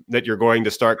them that you're going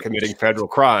to start committing federal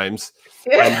crimes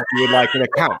and that you would like an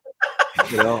account,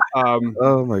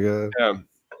 oh my God. Yeah.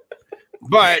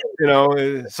 But,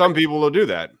 some people will do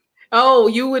that. Oh,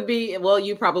 you would be, well,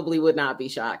 you probably would not be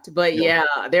shocked, but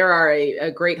there are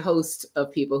a great host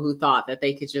of people who thought that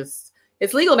they could just,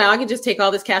 it's legal now. I can just take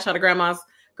all this cash out of grandma's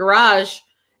garage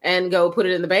and go put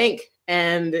it in the bank.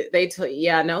 And they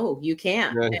no, you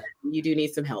can't. Yeah. You do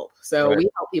need some help. So we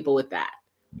help people with that.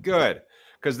 Good.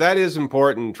 Because that is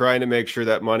important, trying to make sure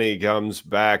that money comes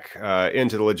back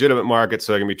into the legitimate market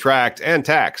so it can be tracked and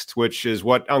taxed, which is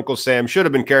what Uncle Sam should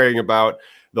have been caring about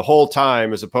the whole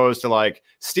time, as opposed to like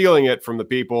stealing it from the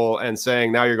people and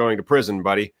saying, now you're going to prison,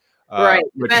 buddy. Right.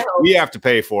 Which we have to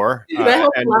pay for. And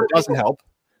it doesn't help.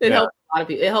 It helps a lot of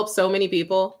people. It helps so many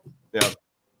people. Yeah.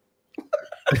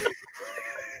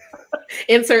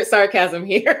 Insert sarcasm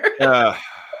here.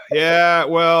 Yeah.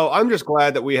 Well, I'm just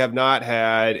glad that we have not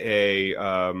had a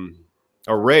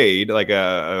raid, like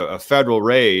a federal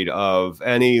raid of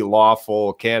any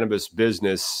lawful cannabis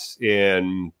business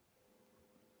in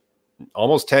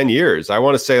almost 10 years. I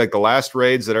want to say like the last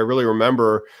raids that I really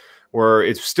remember were,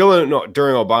 it's still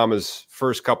during Obama's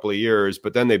first couple of years,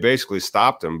 but then they basically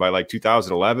stopped him by like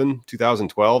 2011,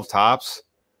 2012 tops.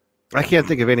 I can't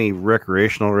think of any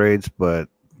recreational raids, but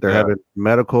they're having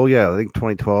medical. Yeah, I think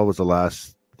 2012 was the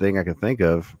last thing I can think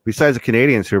of, besides the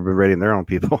Canadians who have been raiding their own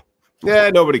people. Yeah,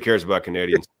 nobody cares about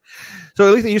Canadians.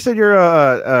 So, Lisa, you said you're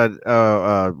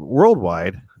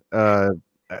worldwide. Are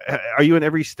you in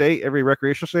every state, every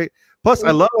recreational state? Plus,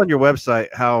 I love on your website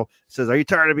how it says, "Are you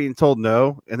tired of being told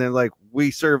no?" And then, like,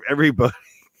 we serve everybody.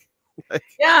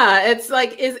 It's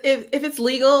like if it's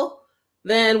legal,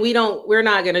 then we're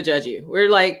not going to judge you. We're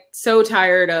like so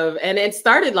tired of, and it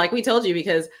started like we told you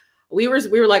because we were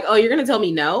like, oh, you're going to tell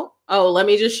me no? Oh, let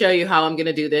me just show you how I'm going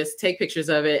to do this. Take pictures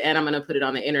of it, and I'm going to put it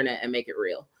on the internet and make it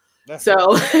real.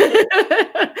 So,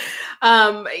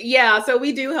 so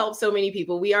we do help so many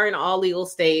people. We are in all legal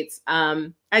states.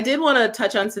 I did want to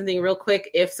touch on something real quick.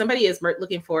 If somebody is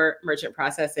looking for merchant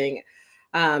processing,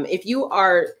 if you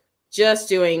are just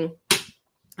doing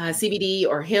CBD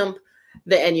or hemp,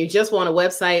 and you just want a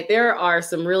website, there are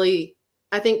some really,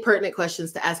 I think, pertinent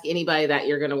questions to ask anybody that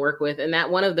you're going to work with. And that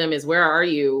one of them is, where are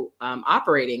you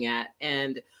operating at?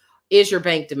 And is your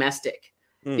bank domestic?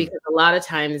 Because a lot of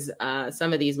times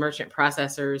some of these merchant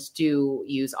processors do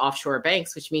use offshore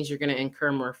banks, which means you're going to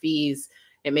incur more fees.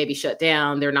 It may be shut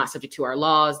down. They're not subject to our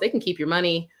laws. They can keep your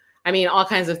money. I mean, all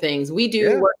kinds of things. We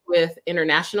do work with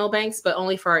international banks, but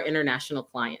only for our international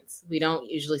clients. We don't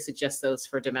usually suggest those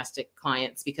for domestic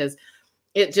clients because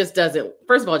it just doesn't,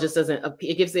 first of all,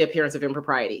 it gives the appearance of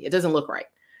impropriety. It doesn't look right.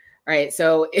 Right.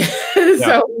 So,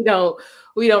 so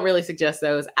we don't really suggest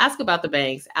those. Ask about the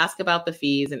banks, ask about the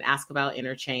fees, and ask about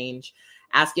interchange.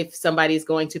 Ask if somebody's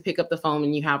going to pick up the phone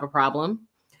when you have a problem.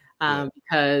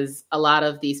 Because a lot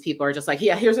of these people are just like,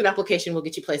 yeah, here's an application. We'll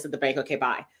get you placed at the bank. Okay,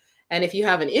 bye. And if you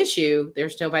have an issue,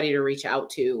 there's nobody to reach out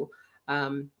to.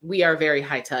 We are very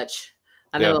high touch.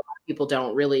 I know a lot of people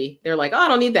don't really, they're like, oh, I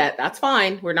don't need that. That's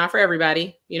fine. We're not for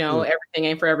everybody. Everything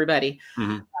ain't for everybody.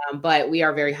 But we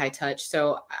are very high touch.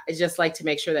 So I just like to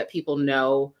make sure that people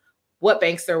know what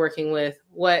banks they're working with,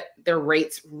 what their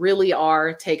rates really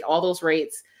are. Take all those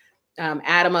rates,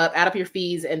 add up your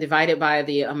fees, and divide it by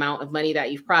the amount of money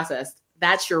that you've processed.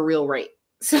 That's your real rate.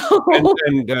 So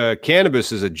and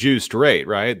cannabis is a juiced rate,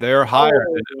 right? They're higher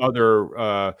than other.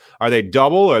 Are they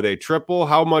double? Are they triple?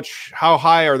 How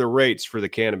high are the rates for the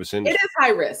cannabis industry? It is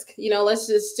high risk.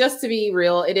 Let's just to be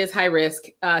real, it is high risk.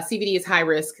 CBD is high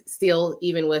risk still,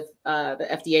 even with the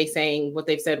FDA saying what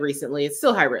they've said recently. It's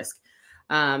still high risk.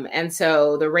 And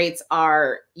so the rates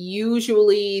are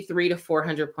usually 300 to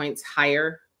 400 points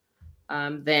higher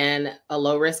than a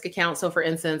low risk account. So for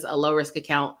instance, a low risk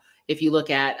account, if you look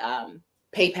at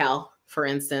PayPal, for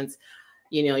instance,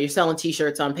 you're selling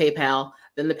t-shirts on PayPal,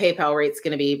 then the PayPal rate's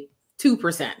going to be 2%,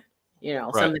 something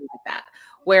like that.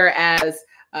 Whereas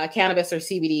cannabis or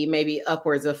CBD may be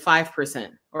upwards of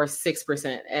 5% or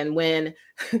 6%. And when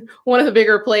one of the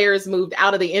bigger players moved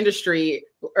out of the industry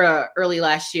early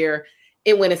last year,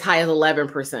 it went as high as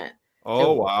 11%.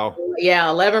 Oh, wow. Yeah,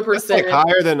 11%. That's like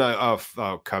higher than a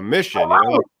commission.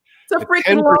 It's a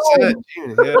freaking loan.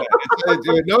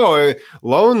 No,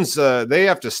 loans, they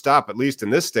have to stop, at least in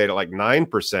this state, at like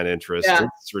 9% interest. Yeah.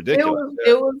 It's ridiculous.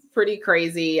 It was pretty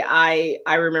crazy. I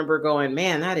remember going,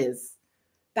 man, that is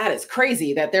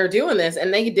crazy that they're doing this,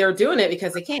 and they're doing it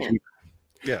because they can.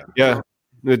 Yeah.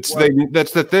 That's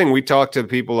the thing. We talk to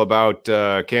people about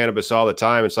cannabis all the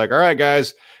time. It's like, all right,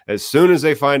 guys, as soon as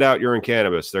they find out you're in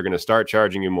cannabis, they're going to start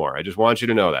charging you more. I just want you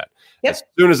to know that. Yep. As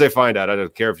soon as they find out, I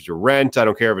don't care if it's your rent, I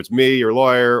don't care if it's me, your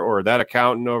lawyer, or that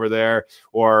accountant over there,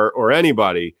 or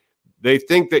anybody. They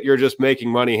think that you're just making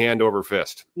money hand over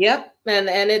fist. Yep, and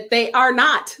they are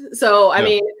not. So I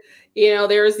mean,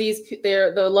 there's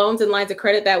the loans and lines of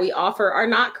credit that we offer are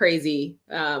not crazy.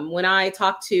 When I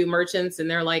talk to merchants and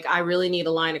they're like, I really need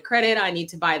a line of credit, I need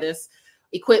to buy this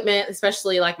equipment,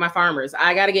 especially like my farmers.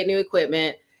 I got to get new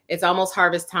equipment. It's almost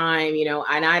harvest time,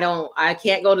 and I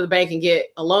can't go to the bank and get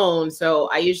a loan. So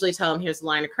I usually tell them, here's the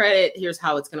line of credit. Here's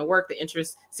how it's going to work. The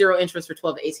interest, 0 interest for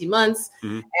 12 to 18 months.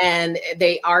 Mm-hmm. And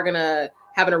they are going to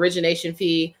have an origination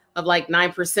fee of like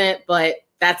 9%, but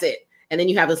that's it. And then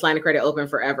you have this line of credit open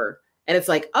forever. And it's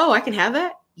like, oh, I can have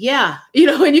that. Yeah.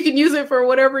 And you can use it for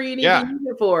whatever you need to use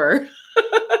it for.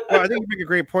 Well, I think you make a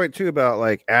great point too about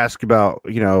ask about,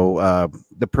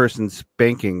 the person's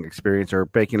banking experience or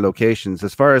banking locations.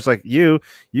 As far as you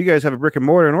guys have a brick and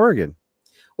mortar in Oregon.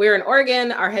 We're in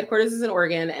Oregon. Our headquarters is in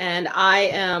Oregon, and I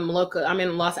am local. I'm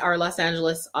in our Los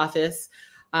Angeles office.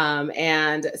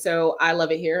 And so I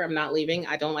love it here. I'm not leaving.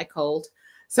 I don't like cold.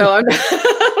 So I'm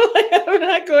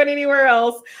not going anywhere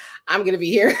else. I'm going to be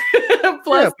here.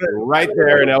 Plus, right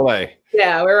there in LA.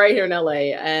 Yeah, we're right here in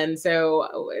LA. And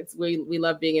so we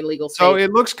love being in legal space. So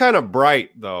it looks kind of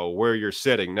bright though, where you're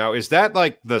sitting. Now, is that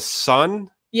like the sun?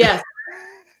 Yes.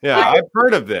 Yeah, I've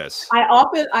heard of this.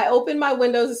 I open my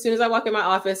windows as soon as I walk in my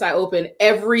office. I open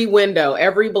every window,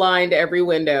 every blind, every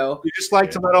window. You just like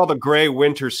to let all the gray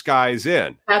winter skies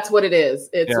in. That's what it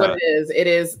is. It's what it is. It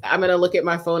is. I'm going to look at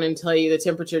my phone and tell you the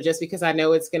temperature just because I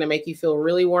know it's going to make you feel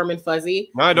really warm and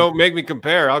fuzzy. No, don't make me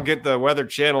compare. I'll get the Weather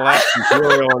Channel app from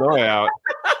Illinois out.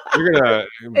 You're going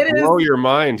to blow your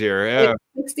mind here. Yeah.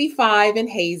 It's 65 and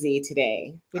hazy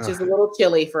today, which is a little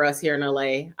chilly for us here in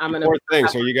LA.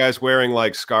 So are you guys wearing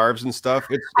like scarves and stuff?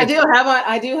 I do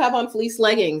have on fleece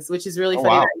leggings, which is really funny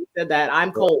that you said that.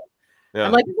 I'm cold. Yeah.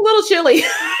 I'm like, it's a little chilly.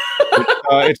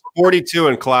 It's 42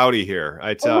 and cloudy here.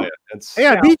 I tell you.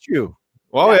 I beat you.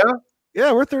 Oh, yeah.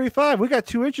 Yeah, we're 35. We got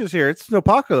 2 inches here. It's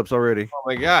snowpocalypse already. Oh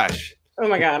my gosh. Oh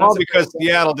my God. All because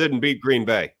Seattle didn't beat Green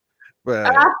Bay.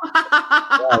 Wow.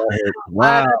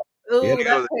 That's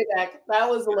payback. That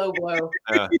was a low blow.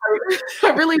 I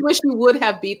really wish you would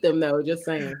have beat them, though. Just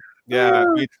saying. Yeah,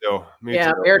 me too. Me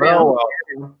too.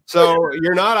 So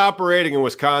you're not operating in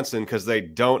Wisconsin because they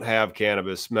don't have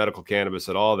medical cannabis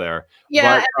at all there.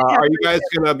 Yeah. But, are you guys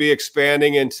going to be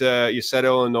expanding into? You said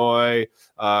Illinois,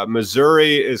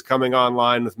 Missouri is coming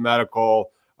online with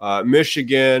medical.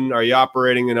 Michigan, are you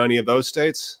operating in any of those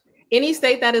states? Any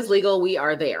state that is legal, we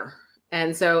are there.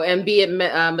 And so, and be it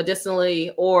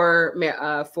medicinally or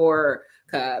for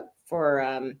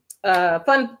fun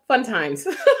times.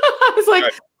 I was like,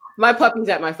 my puppy's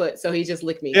at my foot, so he just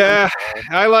licked me. Yeah,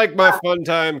 I like my fun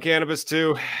time cannabis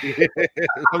too.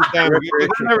 Sometimes,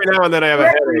 every now and then I have a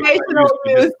headache.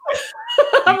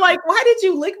 I'm like, why did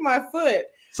you lick my foot?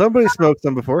 Somebody smoked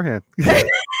some beforehand.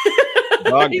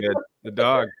 Dog did. The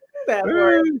dog.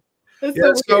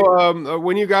 So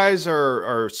when you guys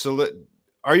are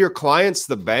Are your clients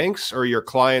the banks or are your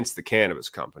clients the cannabis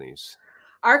companies?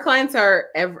 Our clients are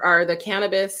the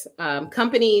cannabis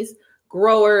companies,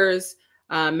 growers,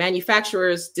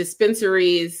 manufacturers,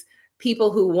 dispensaries,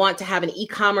 people who want to have an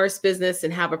e-commerce business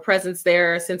and have a presence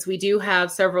there. Since we do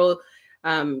have several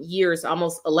years,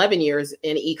 almost 11 years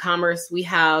in e-commerce, we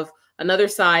have another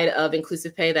side of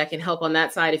Inclusive Pay that can help on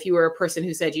that side. If you were a person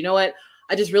who said, you know what,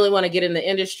 I just really want to get in the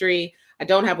industry. I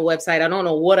don't have a website. I don't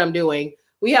know what I'm doing.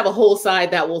 We have a whole side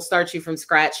that will start you from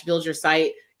scratch, build your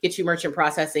site, get you merchant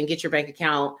processing, get your bank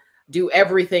account, do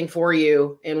everything for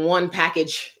you in one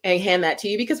package and hand that to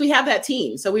you because we have that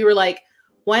team. So we were like,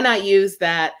 why not use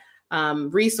that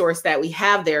resource that we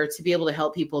have there to be able to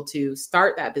help people to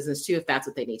start that business too, if that's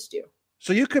what they need to do.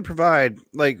 So you could provide,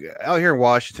 like out here in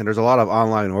Washington, there's a lot of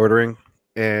online ordering,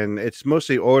 and it's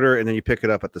mostly order and then you pick it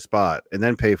up at the spot and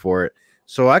then pay for it.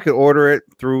 So I could order it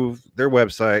through their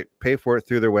website, pay for it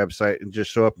through their website, and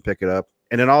just show up and pick it up.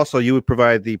 And then also you would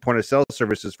provide the point of sale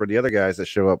services for the other guys that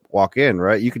show up, walk in,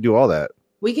 right? You could do all that.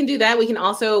 We can do that. We can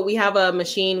also, we have a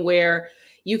machine where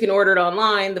you can order it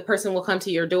online. The person will come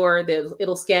to your door.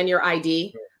 It'll scan your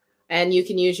ID and you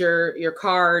can use your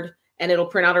card and it'll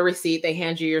print out a receipt. They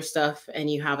hand you your stuff and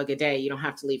you have a good day. You don't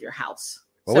have to leave your house.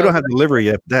 Well, we don't have delivery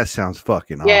yet. That sounds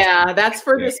fucking awesome. Yeah, that's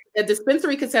for this. A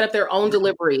dispensary could set up their own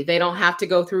delivery. They don't have to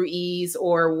go through Ease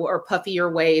or Puffy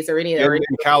or Ways or any of that. In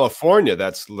California,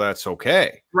 that's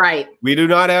okay. Right. We do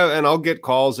not have, and I'll get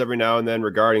calls every now and then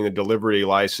regarding a delivery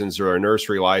license or a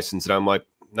nursery license, and I'm like,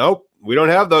 nope, we don't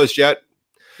have those yet.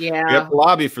 Yeah, we have to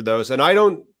lobby for those, and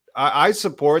I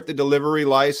support the delivery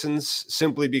license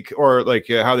simply because, or like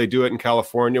how they do it in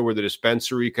California, where the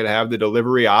dispensary could have the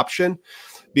delivery option.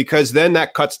 Because then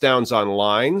that cuts down on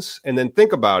lines. And then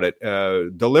think about it.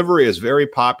 Delivery is very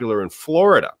popular in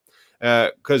Florida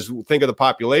because think of the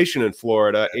population in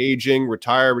Florida, aging,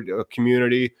 retired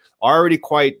community, already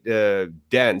quite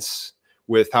dense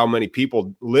with how many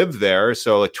people live there.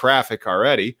 So like traffic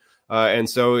already. And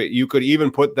so you could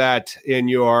even put that in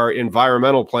your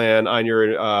environmental plan on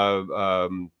your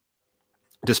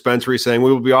dispensary saying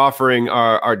we will be offering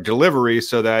our delivery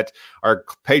so that our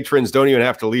patrons don't even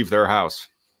have to leave their house.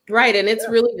 Right. And it's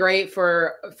really great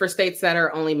for states that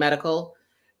are only medical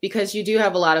because you do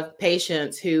have a lot of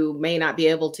patients who may not be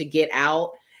able to get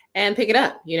out and pick it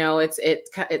up. You know,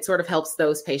 it sort of helps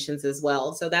those patients as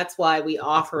well. So that's why we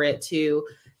offer it to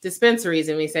dispensaries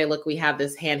and we say, look, we have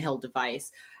this handheld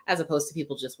device as opposed to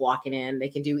people just walking in. They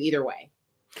can do either way.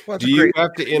 Well, do you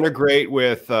have to integrate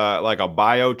with like a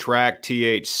BioTrack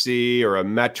THC or a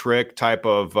metric type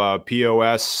of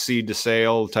POS seed to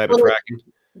sale type of tracking?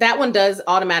 That one does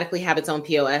automatically have its own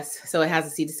POS. So it has a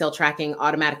seed to sale tracking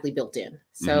automatically built in.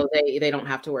 So they don't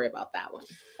have to worry about that one.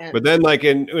 But then like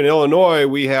in Illinois,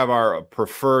 we have our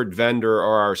preferred vendor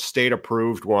or our state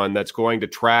approved one that's going to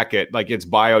track it like it's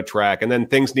BioTrack. And then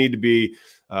things need to be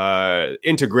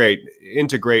integrate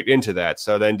into that.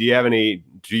 So then do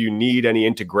you need any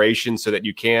integration so that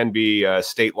you can be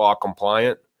state law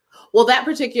compliant? Well, that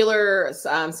particular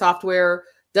software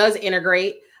does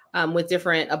integrate with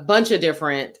a bunch of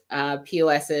different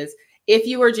POSs. If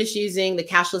you are just using the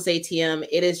cashless ATM,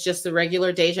 it is just the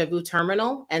regular Deja Vu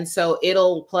terminal. And so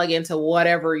it'll plug into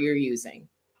whatever you're using.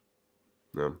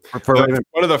 No.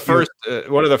 One of the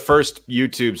first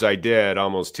YouTubes I did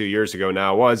almost 2 years ago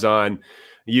now was on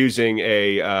using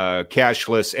a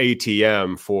cashless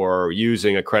ATM for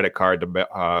using a credit card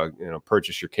to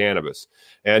purchase your cannabis.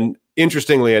 And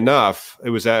interestingly enough, it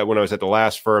was when I was at the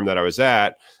last firm that I was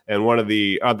at, and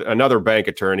another bank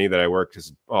attorney that I worked,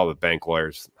 because all the bank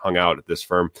lawyers hung out at this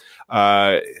firm,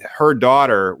 her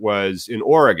daughter was in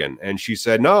Oregon, and she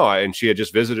said no, and she had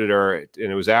just visited her,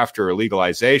 and it was after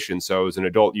legalization, so it was an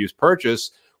adult use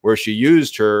purchase where she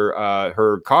used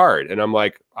her card, and I'm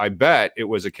like, I bet it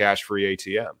was a cash-free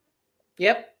ATM.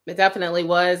 Yep, it definitely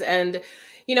was, and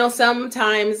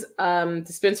sometimes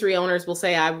dispensary owners will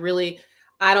say,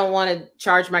 I don't want to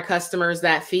charge my customers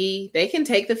that fee. They can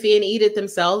take the fee and eat it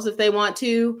themselves if they want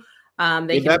to.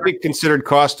 Would that be considered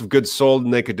cost of goods sold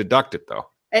and they could deduct it though?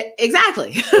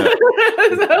 Exactly. Yeah.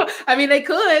 So, I mean, they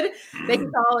could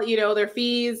call, their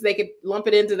fees. They could lump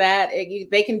it into that.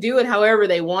 They can do it however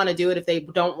they want to do it if they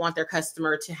don't want their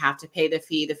customer to have to pay the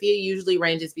fee. The fee usually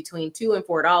ranges between $2 and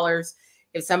 $4.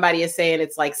 If somebody is saying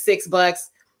it's like $6,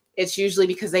 it's usually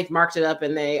because they've marked it up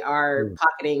and they are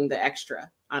pocketing the extra,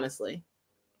 honestly.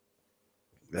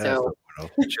 So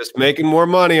just making more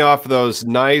money off of those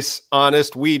nice,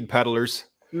 honest weed peddlers.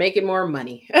 Making more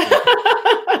money.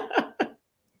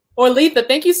 Orletha,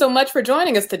 thank you so much for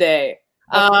joining us today.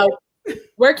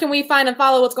 Where can we find and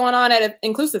follow what's going on at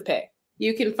Inclusive Pay?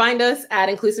 You can find us at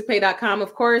inclusivepay.com.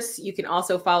 Of course, you can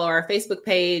also follow our Facebook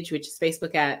page, which is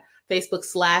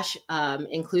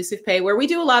Facebook.com/inclusivepay, where we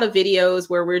do a lot of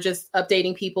videos where we're just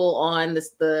updating people on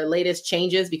the latest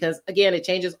changes, because again, it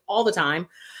changes all the time.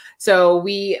 So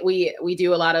we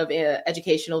do a lot of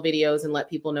educational videos and let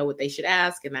people know what they should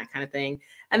ask and that kind of thing.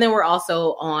 And then we're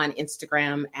also on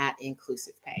Instagram at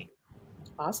inclusivepay.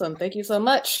 Awesome. Thank you so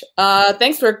much.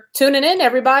 Thanks for tuning in,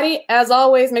 everybody. As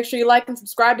always, make sure you like and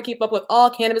subscribe to keep up with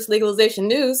all cannabis legalization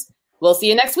news. We'll see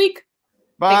you next week.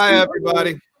 Bye,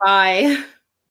 everybody. Bye.